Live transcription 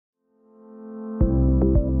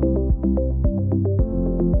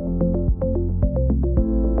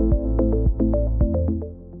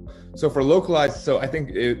So for localized, so I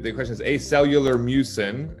think the question is acellular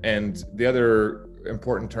mucin, and the other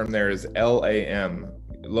important term there is LAM,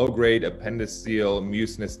 low-grade appendiceal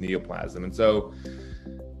mucinous neoplasm. And so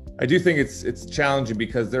I do think it's challenging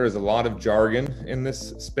because there is a lot of jargon in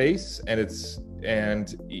this space,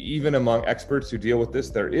 and even among experts who deal with this,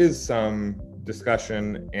 there is some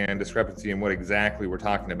discussion and discrepancy in what exactly we're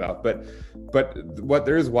talking about. But what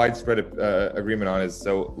there is widespread agreement on is,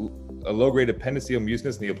 so a low-grade appendiceal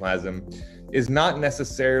mucinous neoplasm is not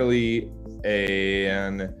necessarily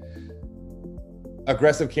an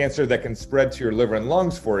aggressive cancer that can spread to your liver and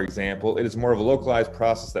lungs, for example. It is more of a localized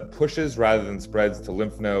process that pushes rather than spreads to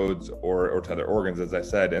lymph nodes or to other organs, as I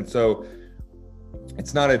said. And so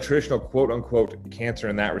it's not a traditional quote unquote cancer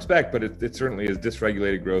in that respect, but it certainly is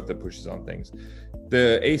dysregulated growth that pushes on things.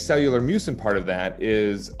 The acellular mucin part of that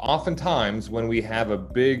is oftentimes when we have a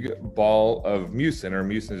big ball of mucin, or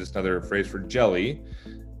mucin is just another phrase for jelly,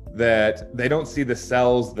 that they don't see the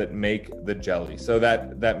cells that make the jelly. So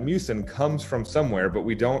that mucin comes from somewhere, but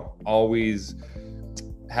we don't always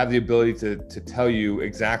have the ability to tell you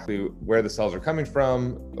exactly where the cells are coming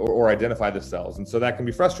from or identify the cells. And so that can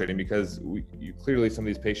be frustrating because clearly some of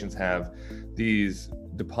these patients have these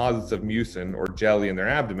deposits of mucin or jelly in their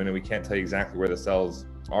abdomen, and we can't tell you exactly where the cells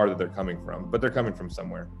are that they're coming from, but they're coming from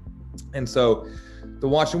somewhere. And so the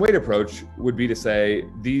watch and wait approach would be to say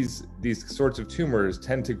these sorts of tumors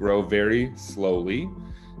tend to grow very slowly,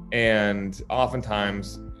 and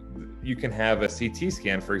oftentimes you can have a CT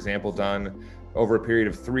scan, for example, done over a period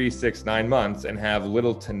of 3, 6, 9 months and have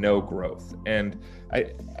little to no growth. And I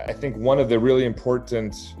think one of the really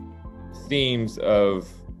important themes of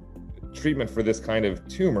treatment for this kind of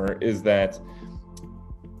tumor is that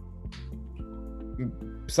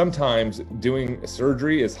sometimes doing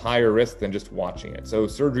surgery is higher risk than just watching it. So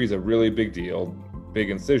surgery is a really big deal, big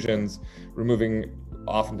incisions, removing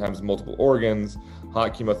oftentimes multiple organs,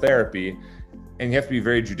 hot chemotherapy, and you have to be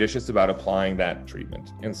very judicious about applying that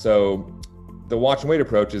treatment. And so the watch and wait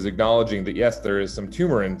approach is acknowledging that yes, there is some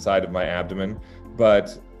tumor inside of my abdomen,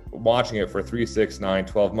 but watching it for 3, 6, 9,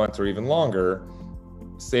 12 months or even longer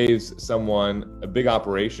saves someone a big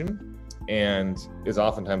operation and is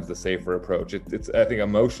oftentimes the safer approach. It's I think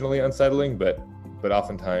emotionally unsettling, but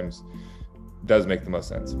oftentimes does make the most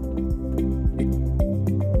sense.